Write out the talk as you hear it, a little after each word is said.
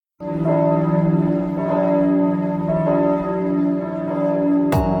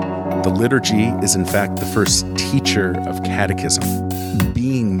The liturgy is, in fact, the first teacher of catechism.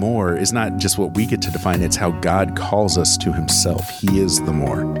 Being more is not just what we get to define, it's how God calls us to himself. He is the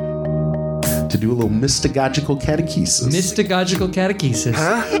more. To do a little mystagogical catechesis. Mystagogical catechesis.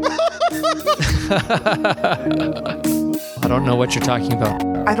 Huh? I don't know what you're talking about.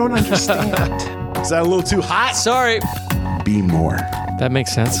 I don't understand. Is that a little too hot? Sorry. Be more. That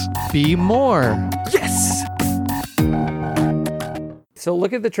makes sense. Be more. Yes! So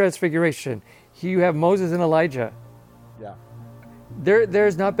look at the transfiguration. Here you have Moses and Elijah. Yeah.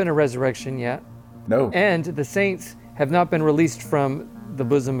 There's not been a resurrection yet. No. And the saints have not been released from the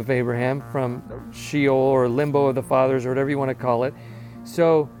bosom of Abraham, from Sheol or limbo of the fathers or whatever you want to call it.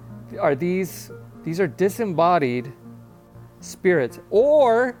 So are these are disembodied spirits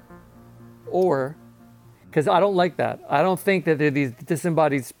or because I don't like that. I don't think that they're these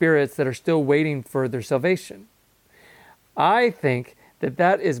disembodied spirits that are still waiting for their salvation. I think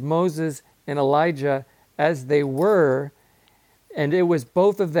that is Moses and Elijah as they were, and it was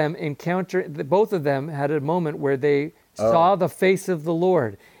both of them both of them had a moment where they saw the face of the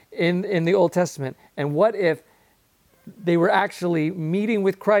Lord in the Old Testament. And what if they were actually meeting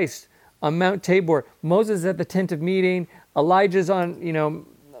with Christ on Mount Tabor? Moses at the tent of meeting, Elijah's on,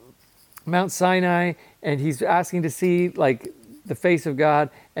 Mount Sinai, and he's asking to see like the face of God,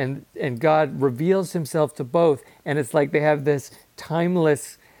 and God reveals himself to both, and it's like they have this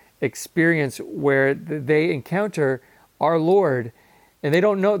timeless experience where they encounter our Lord, and they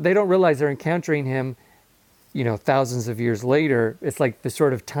don't realize they're encountering him, thousands of years later. It's like this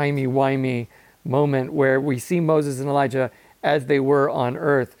sort of timey-wimey moment where we see Moses and Elijah as they were on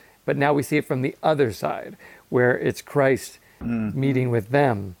earth, but now we see it from the other side, where it's Christ meeting with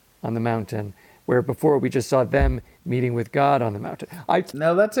them on the mountain, where before we just saw them meeting with God on the mountain.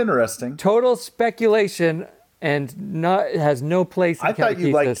 No, that's interesting. Total speculation, and has no place in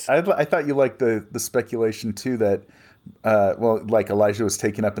catechesis. I thought you liked the speculation too that, like Elijah was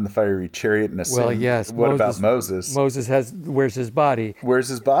taken up in the fiery chariot and ascended. Well, yes. What about Moses? Moses where's his body? Where's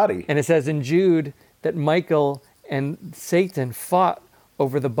his body? And it says in Jude that Michael and Satan fought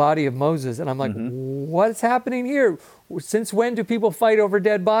over the body of Moses. And I'm like, what's happening here? Since when do people fight over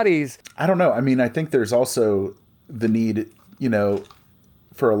dead bodies? I don't know. I mean, I think there's also the need,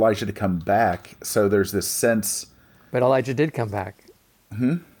 for Elijah to come back. So there's this sense. But Elijah did come back.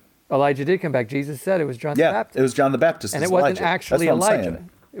 Elijah did come back. Jesus said it was John the Baptist. It was John the Baptist. And it wasn't Elijah. actually Elijah.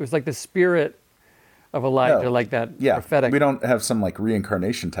 It was like the spirit of Elijah, like that prophetic. We don't have some like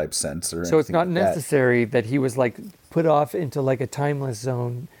reincarnation type sense or so it's not like necessary that he was like put off into like a timeless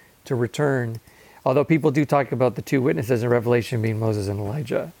zone to return. Although people do talk about the two witnesses in Revelation being Moses and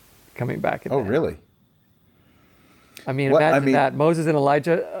Elijah coming back. Really? I mean, imagine that. Moses and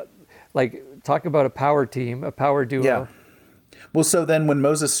Elijah, talk about a power team, a power duo. Yeah. Well, so then when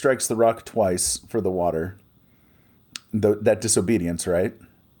Moses strikes the rock twice for the water, that disobedience, right?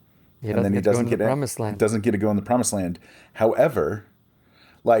 And then he doesn't get doesn't get to go in the promised land. However,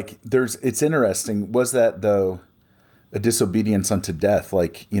 it's interesting. Was that though a disobedience unto death,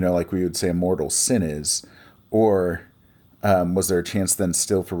 like we would say a mortal sin is, or was there a chance then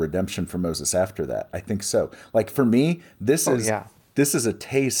still for redemption for Moses after that? I think so. Like for me, this is a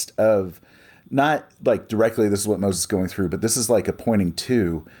taste of not like directly this is what Moses is going through, but this is like a pointing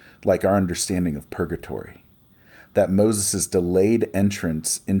to like our understanding of purgatory. That Moses' delayed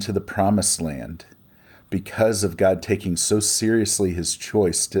entrance into the promised land because of God taking so seriously his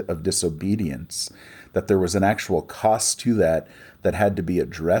choice of disobedience, that there was an actual cost to that had to be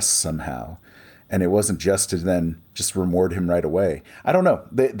addressed somehow. And it wasn't just to then just reward him right away. I don't know.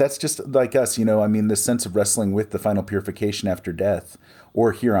 That's just like us, this sense of wrestling with the final purification after death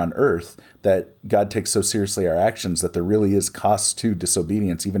or here on earth, that God takes so seriously our actions that there really is cost to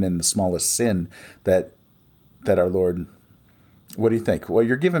disobedience, even in the smallest sin, that our Lord. What do you think? Well,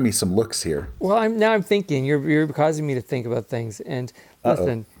 you're giving me some looks here. Well, I'm thinking. You're causing me to think about things. And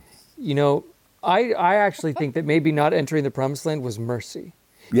listen, I actually think that maybe not entering the promised land was mercy.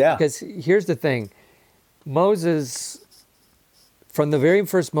 Yeah. Because here's the thing. Moses, from the very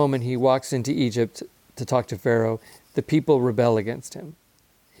first moment he walks into Egypt to talk to Pharaoh, the people rebel against him.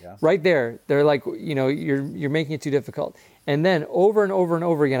 Yeah. Right there. They're like, you're making it too difficult. And then over and over and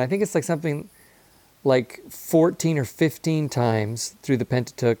over again, I think it's like something like 14 or 15 times through the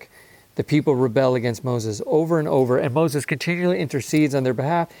Pentateuch, the people rebel against Moses over and over, and Moses continually intercedes on their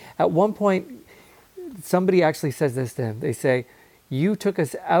behalf. At one point, somebody actually says this to him. They say, you took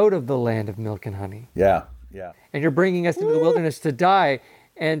us out of the land of milk and honey. Yeah, yeah. And you're bringing us into the wilderness to die.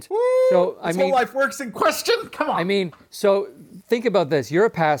 And so, whole life works in question? Come on. So think about this. You're a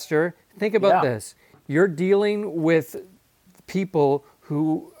pastor. Think about Yeah. this. You're dealing with people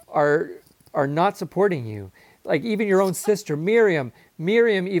who are not supporting you. Like even your own sister, Miriam.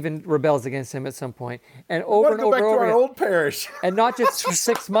 Miriam even rebels against him at some point. And over Wanna and go over back and to over our again. old parish. And not just for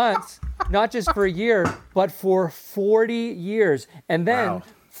 6 months, not just for a year, but for 40 years. And then Wow.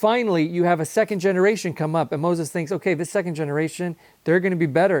 finally you have a second generation come up, and Moses thinks, okay, this second generation, they're going to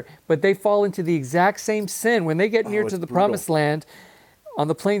be better. But they fall into the exact same sin. When they get near it's to the brutal. promised land on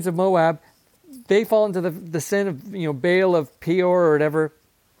the plains of Moab, they fall into the sin of, Baal of Peor or whatever,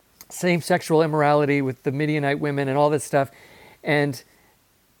 same sexual immorality with the Midianite women and all this stuff. And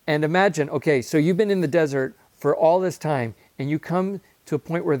imagine, okay, so you've been in the desert for all this time, and you come to a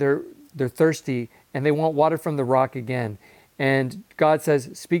point where they're thirsty and they want water from the rock again. And God says,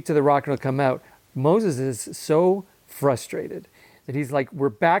 speak to the rock and it'll come out. Moses is so frustrated that he's like, we're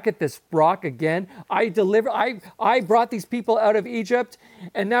back at this rock again. I brought these people out of Egypt,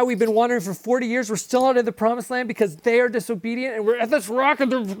 and now we've been wandering for 40 years. We're still out in the promised land because they are disobedient, and we're at this rock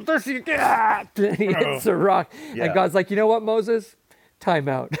and they're thirsty. And he hits the rock. Yeah. And God's like, you know what, Moses? Time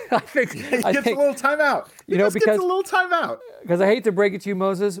out. I think, He gets a little timeout. He just because- gets a little timeout. because I hate to break it to you,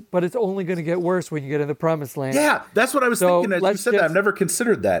 Moses, but it's only going to get worse when you get in the promised land. Yeah, that's what I was So thinking as you let's said that. I've just- never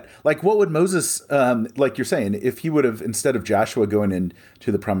considered that. Like, what would Moses, like you're saying, if he would have, instead of Joshua going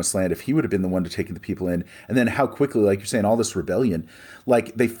into the promised land, if he would have been the one to take the people in, and then how quickly, like you're saying, all this rebellion,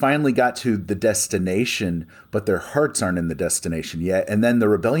 like they finally got to the destination, but their hearts aren't in the destination yet. And then the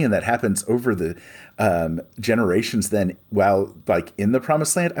rebellion that happens over the generations then while like in the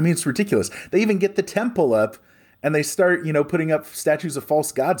promised land, I mean, it's ridiculous. They even get the temple up and they start, putting up statues of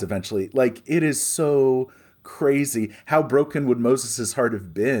false gods eventually. Like, it is so crazy. How broken would Moses' heart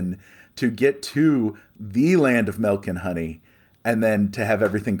have been to get to the land of milk and honey and then to have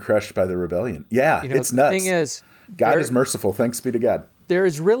everything crushed by the rebellion? Yeah, it's the nuts. thing is, God there- is merciful. Thanks be to God. there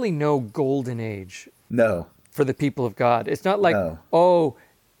is really no golden age No. for the people of God. It's not like, No. oh,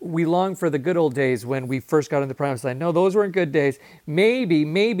 we long for the good old days when we first got in the promised land. No, those weren't good days.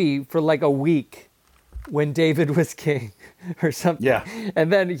 Maybe for like a week when David was king or something. Yeah.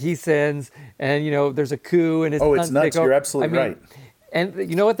 And then he sins and, there's a coup and his Oh, it's sons nuts. take over. You're absolutely right. And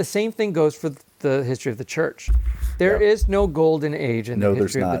you know what? The same thing goes for the history of the church. There Yeah. is no golden age in No, the there's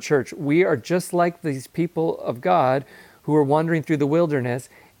history of the not. church. We are just like these people of God who are wandering through the wilderness,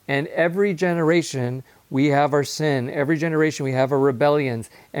 and every generation we have our sin. Every generation we have our rebellions,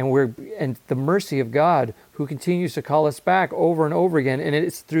 and the mercy of God who continues to call us back over and over again. And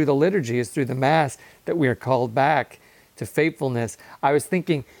it's through the liturgy, it's through the Mass that we are called back to faithfulness. I was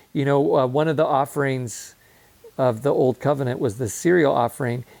thinking, one of the offerings of the Old Covenant was the cereal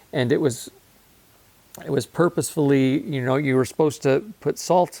offering, and it was purposefully, you were supposed to put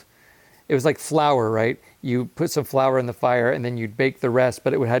salt. It was like flour, right? You put some flour in the fire and then you'd bake the rest,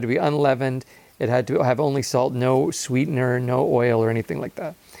 but it had to be unleavened. It had to have only salt, no sweetener, no oil or anything like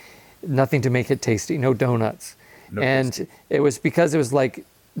that. Nothing to make it tasty, no donuts. No and tasty. it was because it was like,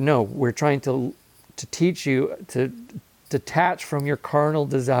 no, we're trying to teach you to detach from your carnal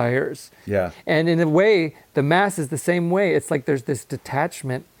desires. Yeah. And in a way, the Mass is the same way. It's like there's this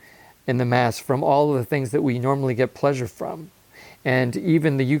detachment in the Mass from all of the things that we normally get pleasure from. And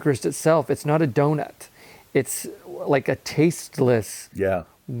even the Eucharist itself, it's not a donut. It's like a tasteless Yeah.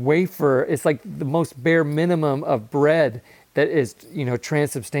 wafer. It's like the most bare minimum of bread that is,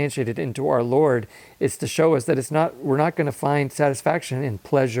 transubstantiated into our Lord. It's to show us that we're not going to find satisfaction in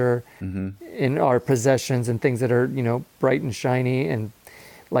pleasure, in our possessions and things that are, bright and shiny. And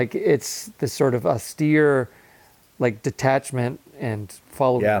like, it's this sort of austere, like detachment and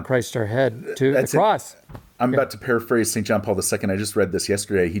following Yeah. Christ our head to That's the it. cross. I'm about to paraphrase St. John Paul II. I just read this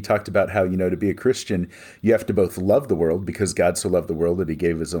yesterday. He talked about how, to be a Christian, you have to both love the world because God so loved the world that he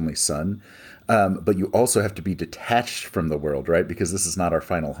gave his only son. But you also have to be detached from the world, right? Because this is not our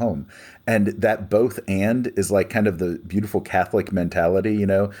final home. And that both and is like kind of the beautiful Catholic mentality,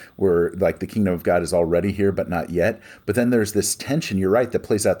 where like the kingdom of God is already here, but not yet. But then there's this tension, you're right, that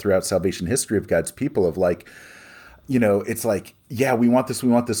plays out throughout salvation history of God's people of like, it's like, yeah, we want this, we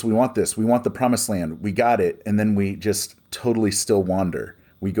want this, we want this, we want the promised land, we got it, and then we just totally still wander.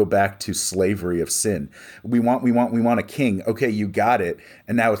 We go back to slavery of sin. We want a king. Okay, you got it,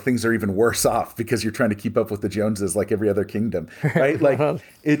 and now things are even worse off because you're trying to keep up with the Joneses like every other kingdom, right? Like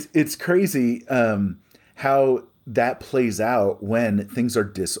it's crazy how that plays out when things are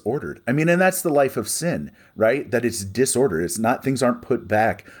disordered. I mean, and that's the life of sin, right? That it's disordered. It's not, things aren't put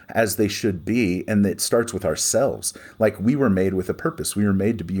back as they should be. And it starts with ourselves. Like we were made with a purpose. We were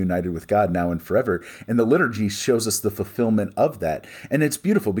made to be united with God now and forever. And the liturgy shows us the fulfillment of that. And it's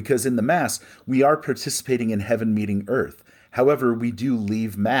beautiful because in the Mass, we are participating in heaven meeting earth. However, we do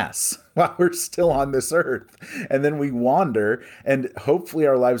leave Mass while we're still on this earth. And then we wander, and hopefully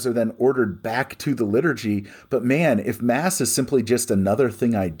our lives are then ordered back to the liturgy. But man, if Mass is simply just another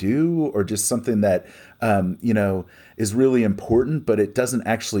thing I do, or just something that, is really important, but it doesn't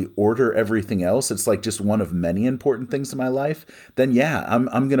actually order everything else, it's like just one of many important things in my life, then yeah,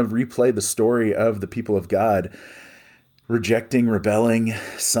 I'm going to replay the story of the people of God rejecting, rebelling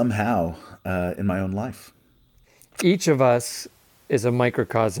somehow in my own life. Each of us is a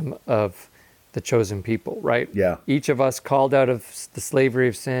microcosm of the chosen people, right? Yeah. Each of us called out of the slavery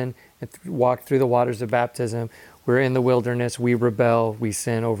of sin and walked through the waters of baptism. We're in the wilderness. We rebel. We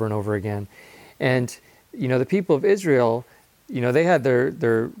sin over and over again. And, the people of Israel, they had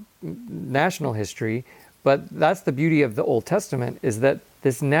their national history, but that's the beauty of the Old Testament, is that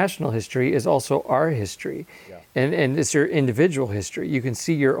this national history is also our history. Yeah. And it's your individual history. You can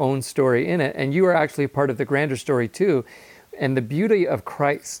see your own story in it, and you are actually a part of the grander story too. And the beauty of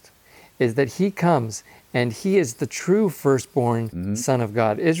Christ is that he comes and he is the true firstborn Son of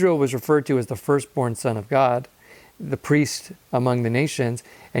God. Israel was referred to as the firstborn Son of God, the priest among the nations.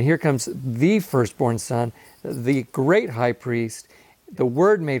 And here comes the firstborn Son, the great high priest, the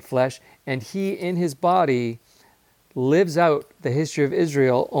Word made flesh, and he in his body lives out the history of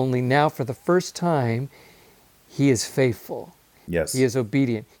Israel, only now for the first time, he is faithful. Yes. He is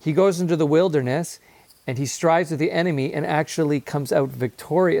obedient. He goes into the wilderness and he strives with the enemy and actually comes out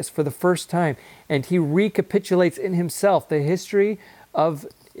victorious for the first time. And he recapitulates in himself the history of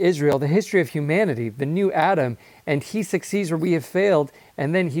Israel, the history of humanity, the new Adam, and he succeeds where we have failed.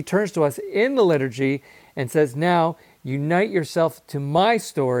 And then he turns to us in the liturgy and says, now unite yourself to my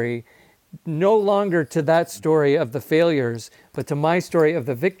story, no longer to that story of the failures, but to my story of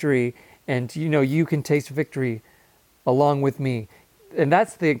the victory. And you can taste victory along with me. And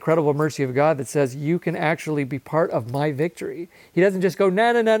that's the incredible mercy of God that says you can actually be part of my victory. He doesn't just go,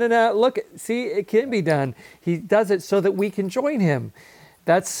 no, look, see, it can be done. He does it so that we can join him.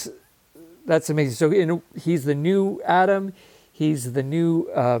 That's amazing. So he's the new Adam. He's the new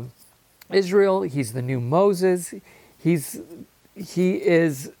Israel. He's the new Moses. He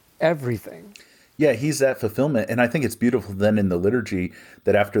is everything. Yeah, he's that fulfillment. And I think it's beautiful then in the liturgy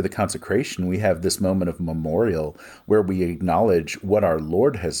that after the consecration, we have this moment of memorial where we acknowledge what our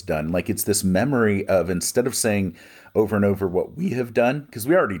Lord has done. Like it's this memory of, instead of saying over and over what we have done, because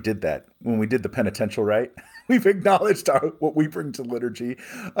we already did that when we did the penitential rite. We've acknowledged what we bring to liturgy,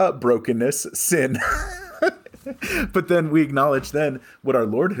 brokenness, sin. But then we acknowledge then what our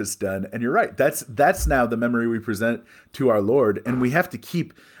Lord has done. And you're right. That's now the memory we present to our Lord. And we have to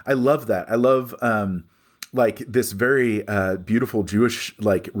keep, I love that. I love like this very beautiful Jewish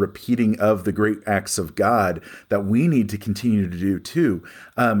repeating of the great acts of God that we need to continue to do too.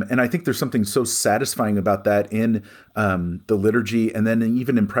 And I think there's something so satisfying about that in the liturgy, and then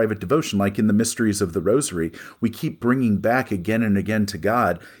even in private devotion, like in the mysteries of the Rosary. We keep bringing back again and again to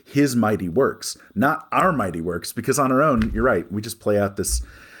God his mighty works, not our mighty works, because on our own, you're right, we just play out this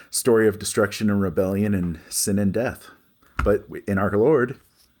story of destruction and rebellion and sin and death. But in our Lord,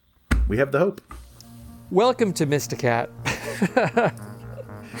 we have the hope. Welcome to Mysticat.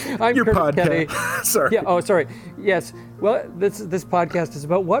 I'm Your Curtis podcast. Kenny. Sorry. Yeah. Oh, sorry. Yes. Well, this podcast is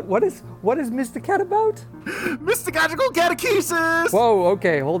about what? What is Mysticat about? Mysticagical catechesis. Whoa.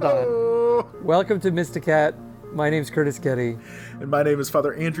 Okay. Hold on. Oh. Welcome to Mysticat. My name's Curtis Getty. And my name is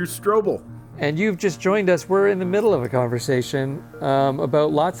Father Andrew Strobel. And you've just joined us. We're in the middle of a conversation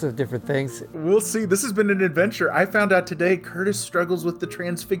about lots of different things. We'll see. This has been an adventure. I found out today Curtis struggles with the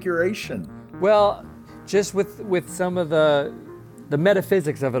Transfiguration. Well, just with some of the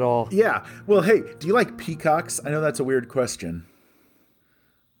metaphysics of it all. Yeah. Well, hey, do you like peacocks? I know that's a weird question.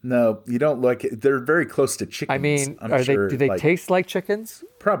 No, you don't like it. They're very close to chickens. I mean, I'm sure, do they taste like chickens?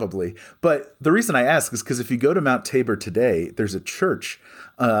 Probably. But the reason I ask is because if you go to Mount Tabor today, there's a church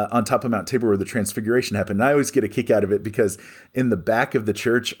on top of Mount Tabor where the Transfiguration happened. And I always get a kick out of it because in the back of the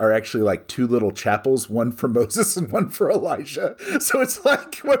church are actually like two little chapels, one for Moses and one for Elijah. So it's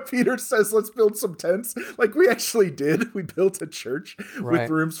like what Peter says, let's build some tents. Like we actually did. We built a church with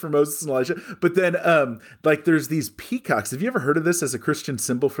rooms for Moses and Elijah. But then like there's these peacocks. Have you ever heard of this as a Christian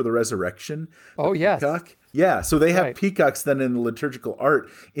symbol for the resurrection? Oh, yes. Peacock? Yeah, so they have peacocks then in the liturgical art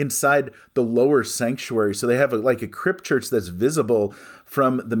inside the lower sanctuary. So they have a crypt church that's visible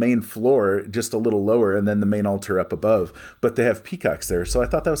from the main floor, just a little lower, and then the main altar up above. But they have peacocks there. So I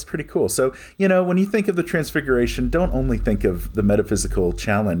thought that was pretty cool. So, when you think of the Transfiguration, don't only think of the metaphysical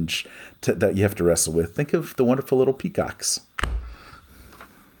challenge that you have to wrestle with. Think of the wonderful little peacocks.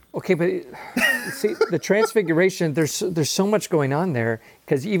 Okay, but see, the Transfiguration, there's so much going on there,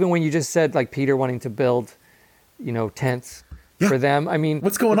 because even when you just said like Peter wanting to build, tents Yeah. for them. I mean,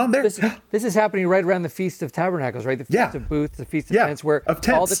 What's going on there? This is happening right around the Feast of Tabernacles, right? The Feast Yeah. of Booths, the Feast of Yeah, Tents, where of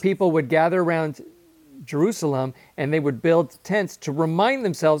all the tents. people would gather around Jerusalem and they would build tents to remind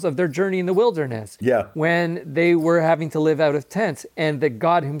themselves of their journey in the wilderness. Yeah. When they were having to live out of tents, and that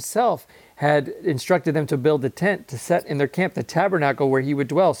God himself had instructed them to build a tent to set in their camp, the tabernacle where he would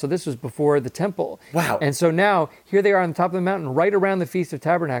dwell. So this was before the temple. Wow. And so now here they are on the top of the mountain, right around the Feast of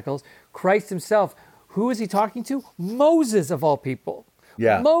Tabernacles. Christ himself, who is he talking to? Moses of all people.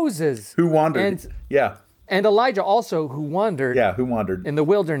 Yeah. Moses. Who wandered? And Elijah also, who wandered who wandered? in the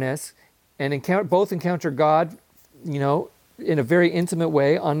wilderness and both encounter God, in a very intimate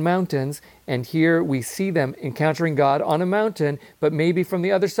way on mountains. And here we see them encountering God on a mountain, but maybe from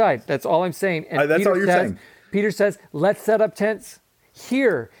the other side. That's all I'm saying. And That's all you're saying. Peter says, let's set up tents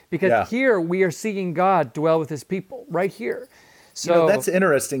here, because here we are seeing God dwell with his people, right here. So that's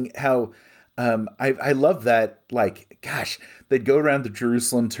interesting how I love that, like, gosh, they'd go around to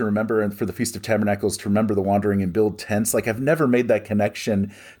Jerusalem to remember, and for the Feast of Tabernacles to remember the wandering and build tents. Like, I've never made that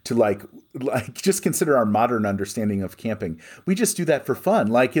connection to like just consider our modern understanding of camping. We just do that for fun.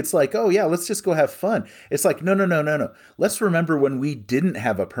 Like, it's like, oh yeah, let's just go have fun. It's like, no. Let's remember when we didn't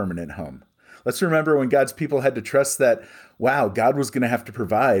have a permanent home. Let's remember when God's people had to trust that, wow, God was going to have to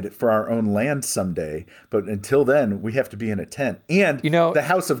provide for our own land someday. But until then, we have to be in a tent. And the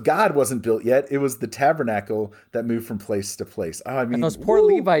house of God wasn't built yet. It was the tabernacle that moved from place to place. Oh, I mean, and those poor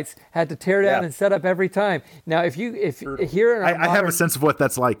Levites had to tear down and set up every time. Now, if here in our I have a sense of what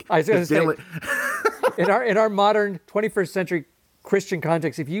that's like. I was going to say, in our modern 21st century Christian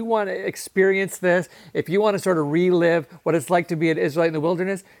context, if you want to experience this, if you want to sort of relive what it's like to be an Israelite in the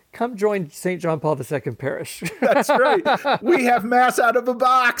wilderness, come join St. John Paul II Parish. That's right. We have Mass out of a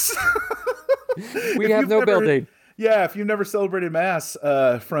box. We have no building. Yeah, if you've never celebrated Mass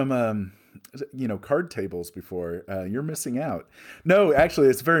from card tables before, you're missing out. No, actually,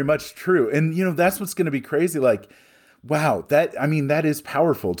 it's very much true. And that's what's going to be crazy. Like, wow, that is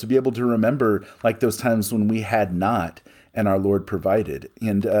powerful to be able to remember like those times when we had not, and our Lord provided.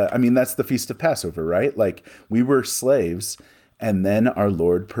 And that's the Feast of Passover, right? Like, we were slaves, and then our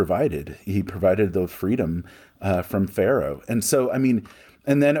Lord provided. He provided the freedom from Pharaoh. And so,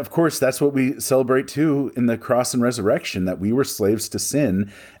 and then, of course, that's what we celebrate too in the cross and resurrection, that we were slaves to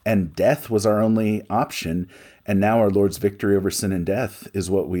sin and death was our only option. And now our Lord's victory over sin and death is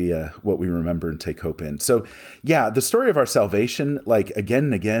what we remember and take hope in. So, yeah, the story of our salvation, like again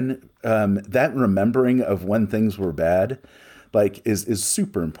and again, that remembering of when things were bad, like is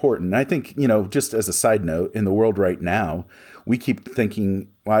super important. And I think, just as a side note, in the world right now, we keep thinking,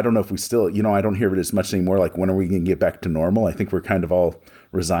 well, I don't know if we still, I don't hear it as much anymore. Like, when are we going to get back to normal? I think we're kind of all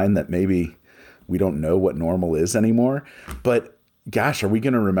resigned that maybe we don't know what normal is anymore. But gosh, are we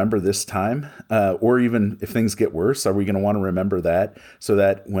going to remember this time? Or even if things get worse, are we going to want to remember that so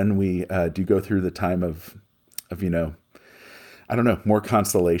that when we do go through the time of more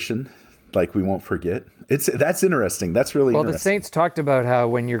consolation, like, we won't forget? That's interesting. That's really interesting. The saints talked about how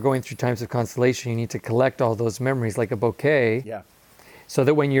when you're going through times of consolation, you need to collect all those memories like a bouquet. Yeah. So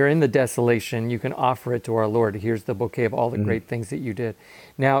that when you're in the desolation, you can offer it to our Lord. Here's the bouquet of all the great things that you did.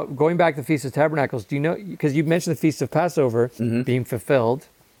 Now, going back to the Feast of Tabernacles, do you know, because you mentioned the Feast of Passover being fulfilled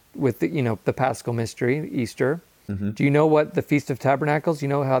with the Paschal mystery, Easter. Do you know what the Feast of Tabernacles, you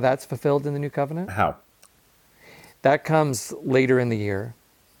know how that's fulfilled in the New Covenant? How? That comes later in the year.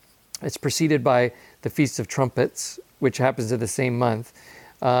 It's preceded by the Feast of Trumpets, which happens in the same month,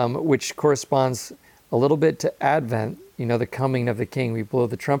 which corresponds a little bit to Advent, the coming of the King. We blow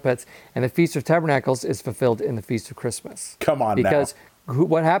the trumpets. And the Feast of Tabernacles is fulfilled in the Feast of Christmas. Come on because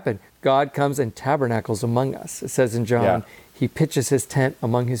what happened? God comes and tabernacles among us. It says in John, he pitches his tent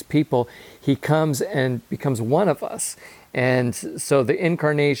among his people. He comes and becomes one of us. And so the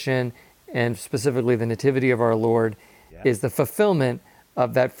incarnation, and specifically the nativity of our Lord, is the fulfillment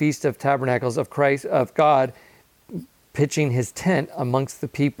of that Feast of Tabernacles of Christ, of God pitching his tent amongst the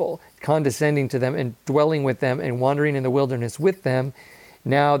people, condescending to them and dwelling with them and wandering in the wilderness with them.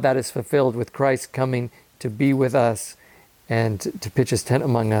 Now that is fulfilled with Christ coming to be with us and to pitch his tent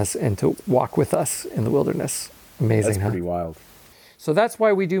among us and to walk with us in the wilderness. Amazing, That's pretty wild. So that's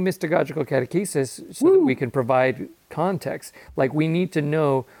why we do mystagogical catechesis, so that we can provide context. Like, we need to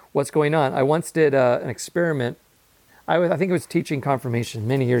know what's going on. I once did an experiment. I think it was teaching confirmation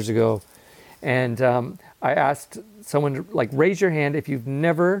many years ago. And I asked someone to, like, raise your hand if you've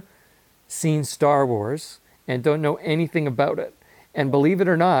never seen Star Wars and don't know anything about it. And believe it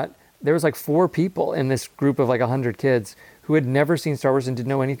or not, there was like 4 people in this group of like 100 kids who had never seen Star Wars and didn't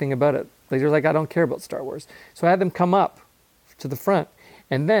know anything about it. Like, they're like, I don't care about Star Wars. So I had them come up to the front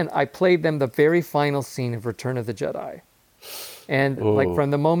And then I played them the very final scene of Return of the Jedi. And like from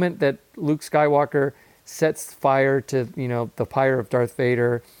the moment that Luke Skywalker sets fire to, the pyre of Darth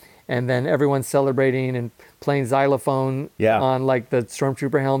Vader, and then everyone's celebrating and playing xylophone on like the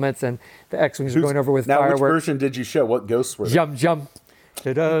stormtrooper helmets, and the X-Wings are going over with now, fireworks. which version did you show? What ghosts were there? Jump.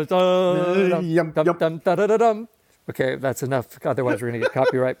 Dum-dum-dum-dum-dum-dum. Okay, that's enough. Otherwise, we're going to get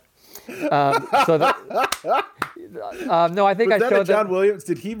copyright. No, I think Was I that a showed John them. Williams?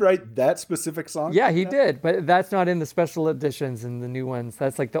 Did he write that specific song? Yeah, he did, but that's not in the special editions and the new ones.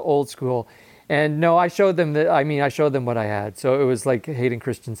 That's like the old school. And no, I showed them I showed them what I had. So it was like Hayden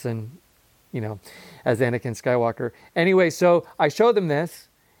Christensen, as Anakin Skywalker. Anyway, so I showed them this,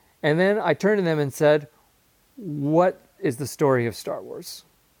 and then I turned to them and said, "What is the story of Star Wars?"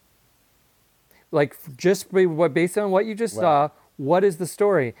 Like, just based on what you just saw, what is the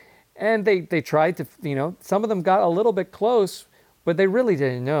story? And they tried to, some of them got a little bit close, but they really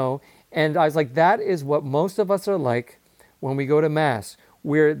didn't know. And I was like, that is what most of us are like when we go to Mass.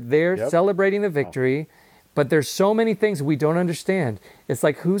 We're there celebrating the victory, but there's so many things we don't understand. It's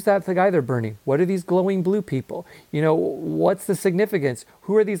like, who's the guy they're burning? What are these glowing blue people? What's the significance?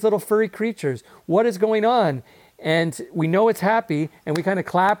 Who are these little furry creatures? What is going on? And we know it's happy, and we kind of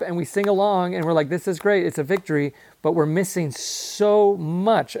clap and we sing along, and we're like, this is great, it's a victory, but we're missing so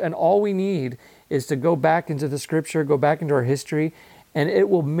much. And all we need is to go back into the scripture, go back into our history, and it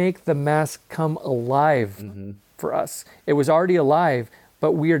will make the Mass come alive for us. It was already alive,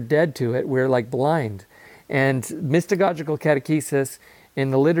 but we are dead to it. We're like blind. And mystagogical catechesis in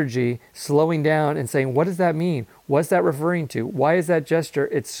the liturgy, slowing down and saying, what does that mean? What's that referring to? Why is that gesture?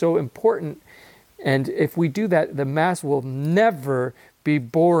 It's so important. And if we do that, the Mass will never be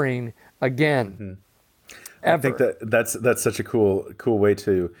boring again. Ever. I think that's such a cool way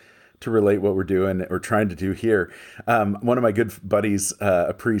to relate what we're doing or trying to do here. One of my good buddies,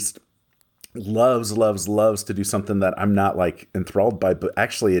 a priest, loves to do something that I'm not like enthralled by, but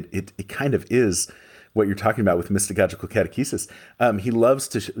actually it kind of is what you're talking about with mystagogical catechesis. He loves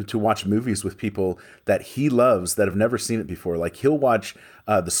to watch movies with people that he loves that have never seen it before. Like he'll watch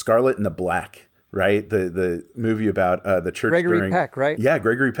The Scarlet and the Black. Right, the movie about the church Gregory Peck, right? Yeah,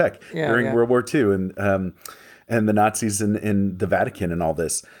 Gregory Peck during World War II and the Nazis in the Vatican and all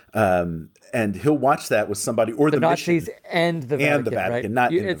this. And he'll watch that with somebody or the Nazis mission. and the Vatican. And the Vatican, right?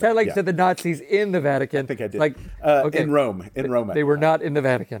 not in it the sounded like you yeah. said the Nazis in the Vatican. I think I did. Like in Rome. They were not in the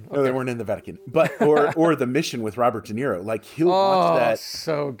Vatican. No, they weren't in the Vatican. But or the Mission with Robert De Niro. Like he'll watch that.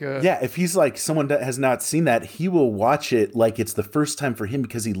 So good. Yeah, if he's like someone that has not seen that, he will watch it like it's the first time for him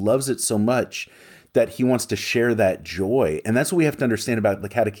because he loves it so much that he wants to share that joy. And that's what we have to understand about the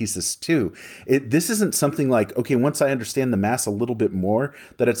catechesis too. This isn't something like, okay, once I understand the Mass a little bit more,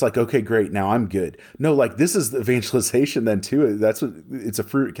 that it's like, okay, great, now I'm good. No, like this is the evangelization then too. That's what it's a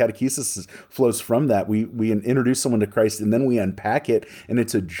fruit. Catechesis flows from that. We introduce someone to Christ and then we unpack it, and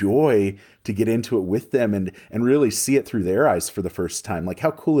it's a joy to get into it with them and really see it through their eyes for the first time. Like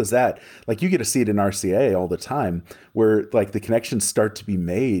how cool is that? Like you get to see it in RCA all the time where like the connections start to be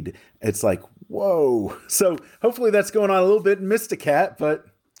made. It's like, whoa. So hopefully that's going on a little bit in Mysticat, but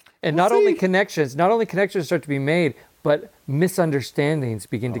not only connections start to be made, but misunderstandings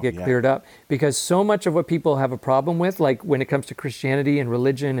begin to get cleared up, because so much of what people have a problem with, like when it comes to Christianity and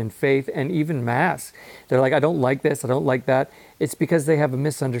religion and faith and even Mass, they're like, I don't like this, I don't like that. It's because they have a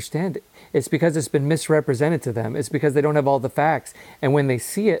misunderstanding. It's because it's been misrepresented to them. It's because they don't have all the facts. And when they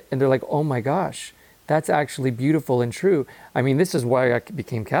see it and they're like, oh my gosh, that's actually beautiful and true. I mean, this is why I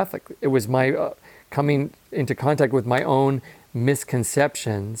became Catholic. It was my coming into contact with my own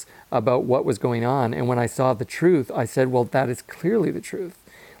misconceptions about what was going on. And when I saw the truth, I said, well, that is clearly the truth.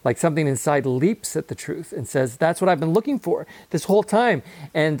 Like something inside leaps at the truth and says, that's what I've been looking for this whole time.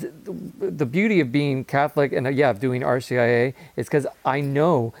 And the beauty of being Catholic and of doing RCIA is because I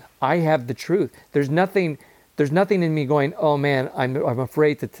know I have the truth. There's nothing in me going, oh man, I'm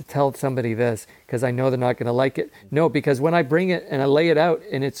afraid to tell somebody this because I know they're not going to like it. No, because when I bring it and I lay it out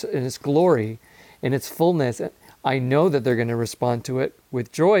in its glory, in its fullness, I know that they're going to respond to it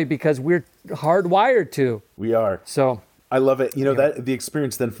with joy because we're hardwired to. We are. So I love it. That the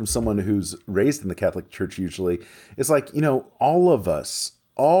experience then from someone who's raised in the Catholic Church usually is like, all of us,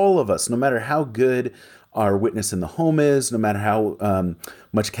 no matter how good our witness in the home is, no matter how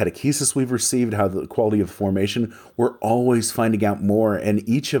much catechesis we've received, how the quality of formation, we're always finding out more. And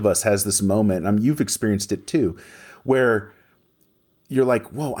each of us has this moment, you've experienced it too, where you're like,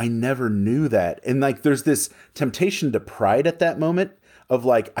 whoa, I never knew that. And like, there's this temptation to pride at that moment of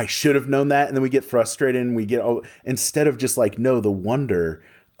like, I should have known that. And then we get frustrated and we get, instead of just like, no, the wonder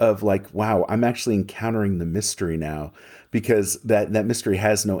of like, wow, I'm actually encountering the mystery now. because that mystery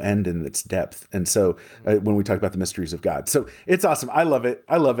has no end in its depth. And so when we talk about the mysteries of God, so it's awesome. I love it.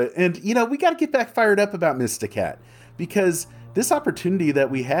 And we got to get back fired up about Mysticat, because this opportunity that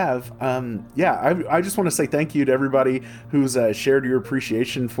we have, I just want to say thank you to everybody who's shared your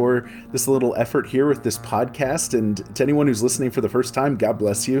appreciation for this little effort here with this podcast. And to anyone who's listening for the first time, God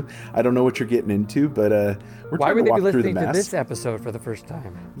bless you. I don't know what you're getting into, but we're Why trying would to they walk be through the listening to Mass. this episode for the first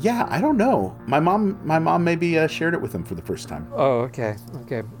time? Yeah, I don't know. My mom maybe shared it with them for the first time. Oh, okay.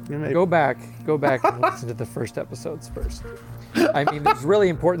 maybe. Go back and listen to the first episodes first. I mean, there's really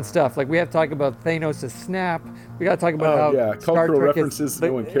important stuff. Like, we have to talk about Thanos' snap. We got to talk about how Star cultural Trek references is,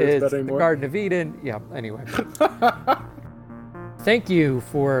 no one cares is about anymore. the Garden of Eden. Yeah, anyway. Thank you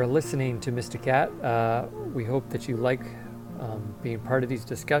for listening to Mysticat. We hope that you like being part of these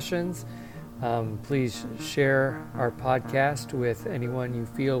discussions. Please share our podcast with anyone you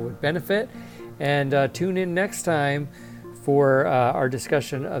feel would benefit. And tune in next time for our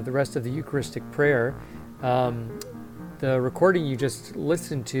discussion of the rest of the Eucharistic prayer. The recording you just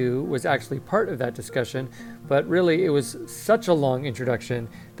listened to was actually part of that discussion, but really it was such a long introduction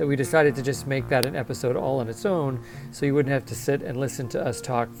that we decided to just make that an episode all on its own, so you wouldn't have to sit and listen to us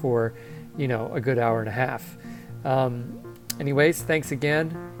talk for, a good hour and a half. Anyways, thanks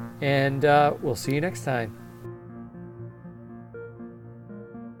again, and we'll see you next time.